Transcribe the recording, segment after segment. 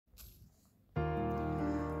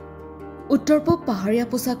উত্তৰ-পূব পাহাৰীয়া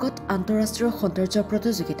পোছাকত আন্তঃৰাষ্ট্ৰীয় সৌন্দৰ্য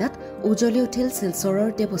প্ৰতিযোগিতাত উজ্বলি উঠিল শিলচৰৰ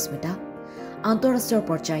দেৱস্মিতা। আন্তঃৰাষ্ট্ৰীয়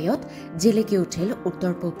পৰ্যায়ত জিলিকি উঠিল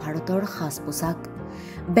উত্তৰ-পূব ভাৰতৰ সাজ পোছাক।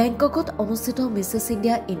 বেংককত অনুষ্ঠিত মিছেছ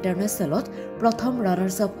ইণ্ডিয়া ইণ্টাৰনেশ্যনেলত প্ৰথম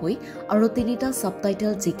ৰানাৰ্ছ আপ হৈ আৰু 3টা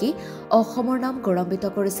ছাবটাইটেল জিকি অসমৰ নাম গৌৰৱান্বিত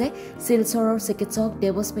কৰিছে শিলচৰৰ চিকিৎসক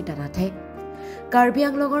দেৱস্মিতা নাথে। কাৰ্বি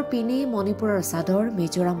আংলঙৰ পিনি, মণিপুৰৰ চাদৰ,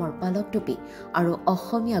 মিজোৰামৰ পালক টুপি আৰু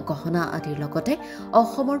অসমীয়া গহনা আদিৰ লগতে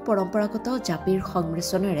অসমৰ পৰম্পৰাগত জাপিৰ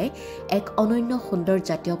সংমিশ্ৰণেৰে এক অনন্য সুন্দৰ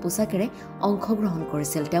জাতীয় পোছাকেৰে অংশগ্ৰহণ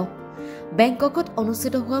কৰিছিল তেওঁ। বেংককত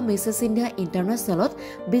অনুষ্ঠিত হোৱা মিছেছ ইণ্ডিয়া ইণ্টাৰনেশ্যনেলত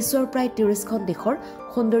বিশ্বৰ প্ৰায় 30খন দেশৰ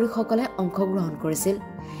সুন্দৰীসকলে অংশগ্ৰহণ কৰিছিল।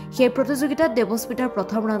 সেই প্ৰতিযোগিতাত দেৱস্মিতাৰ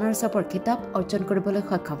প্ৰথম ৰানাৰ্ছ আপৰ খিতাপ অৰ্জন কৰিবলৈ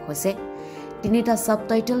সক্ষম হৈছে। 3টা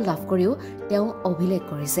ছাবটাইটেল লাভ কৰিও তেওঁ অভিলেখ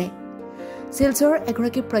কৰিছে। শিলচৰৰ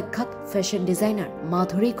এগৰাকী প্ৰখ্যাত ফেশ্বন ডিজাইনাৰ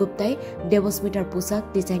মাধুৰী গুপ্তাই দেৱস্মিতাৰ পোছাক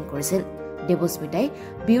ডিজাইন কৰিছিল। দেৱস্মিতাই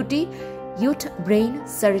beauty, youth brain,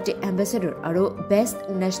 charity ambassador আৰু বেষ্ট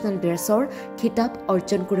নেশ্যনেল ড্ৰেছৰ খিতাপ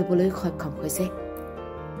অৰ্জন কৰিবলৈ সক্ষম হৈছে।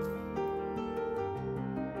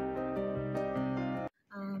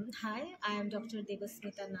 Hi, I am Dr.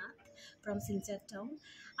 Devasmita Nath from Silchar town.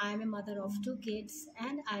 I am a mother of 2 kids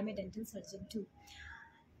and I am a dental surgeon too.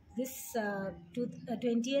 This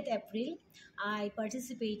 20th April, I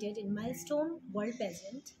participated in Milestone World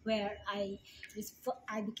Pageant where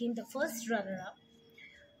I became the first runner-up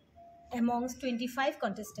amongst 25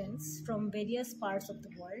 contestants from various parts of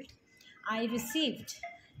the world. I received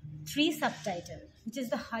 3 subtitles, which is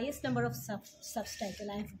the highest number of subtitle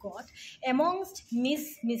I've got amongst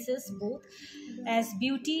Mrs. both as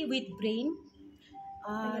Beauty with Brain,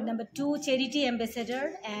 number 2 Charity Ambassador,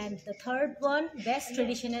 and the third one Best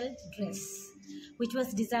Traditional Dress, which was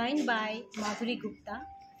designed by Madhuri Gupta.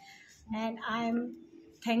 And I'm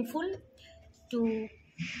thankful to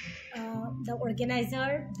the organizer,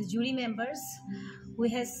 the jury members, who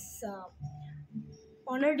has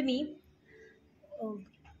honored me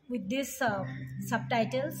with these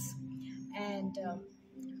subtitles, and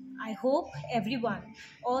I hope everyone,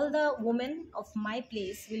 all the women of my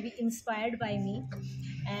place will be inspired by me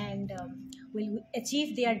and will achieve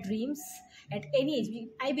their dreams at any age.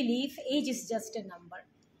 I believe age is just a number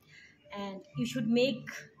and you should make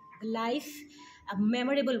life a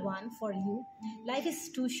memorable one for you. Life is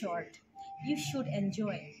too short. You should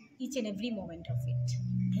enjoy each and every moment of it.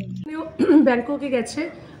 Thank you. ব্যাংককে গেছে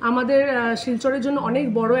আমাদের শিলচরের জন্য অনেক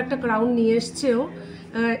বড় একটা crown নিয়ে এসেছেও।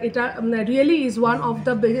 এটা really is one of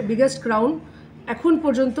the biggest crown এখন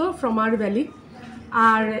পর্যন্ত ফ্রম আর ভ্যালি।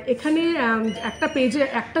 আর এখানে একটা পেজে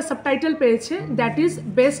একটা সাবটাইটেল পেয়েছে, that is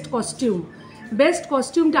best costume. Best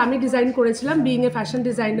কস্টিউমটা আমি ডিজাইন করেছিলাম বিইং এ ফ্যাশন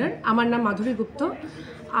ডিজাইনার। আমার নাম মাধুরী গুপ্ত।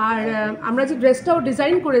 আর আমরা যে ড্রেসটাও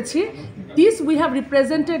ডিজাইন করেছি, this we have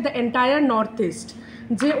represented the entire north east.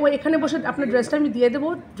 যে ও এখানে বসে আপনার ড্রেসটা আমি দিয়ে দেবো।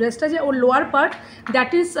 ড্রেসটা যে ওর lower part,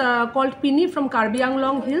 that is called পিনি from Karbi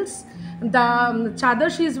Anglong hills. The চাদর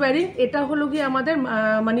শি ইজ ওয়ারিং, এটা হলো গিয়ে আমাদের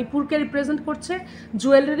মণিপুরকে রিপ্রেজেন্ট করছে।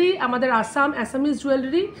 জুয়েলারি আমাদের আসামিজ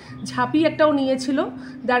জুয়েলারি। ঝাঁপি একটাও নিয়েছিল,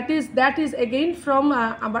 দ্যাট ইজ এগেইন ফ্রম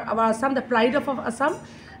আবার Assam, the pride of Assam.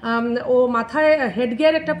 ও মাথায়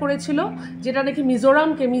হেডগিয়ার একটা করেছিল যেটা নাকি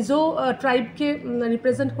মিজো ট্রাইবকে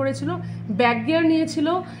রিপ্রেজেন্ট করেছিল। ব্যাক গিয়ার নিয়েছিল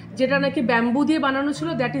যেটা নাকি ব্যাম্বু দিয়ে বানানো ছিল,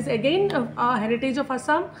 that is again heritage of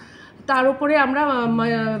Assam. তার উপরে আমরা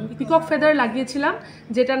পিকক ফেদার লাগিয়েছিলাম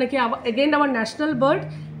যেটা নাকি এগেইন আমার ন্যাশনাল বার্ড।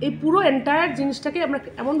 এই পুরো এন্টায়ার জিনিসটাকে আমরা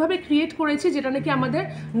এমনভাবে ক্রিয়েট করেছি যেটা নাকি আমাদের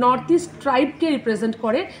নর্থ ইস্ট ট্রাইবকে রিপ্রেজেন্ট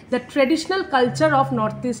করে, the traditional culture of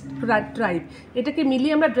north east tribe. এটাকে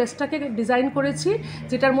মিলিয়ে আমরা ড্রেসটাকে ডিজাইন করেছি,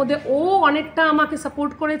 যেটার মধ্যে ও অনেকটা আমাকে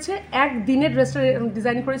সাপোর্ট করেছে। একদিনে ড্রেসটা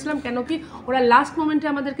ডিজাইন করেছিলাম, কেন কি ওরা লাস্ট মোমেন্টে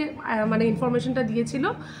আমাদেরকে মানে ইনফরমেশনটা দিয়েছিল।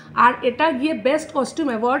 আর এটা গিয়ে বেস্ট কস্টিউম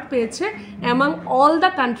অ্যাওয়ার্ড পেয়েছে among all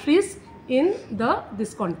the countries in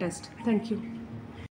this contest. Thank you.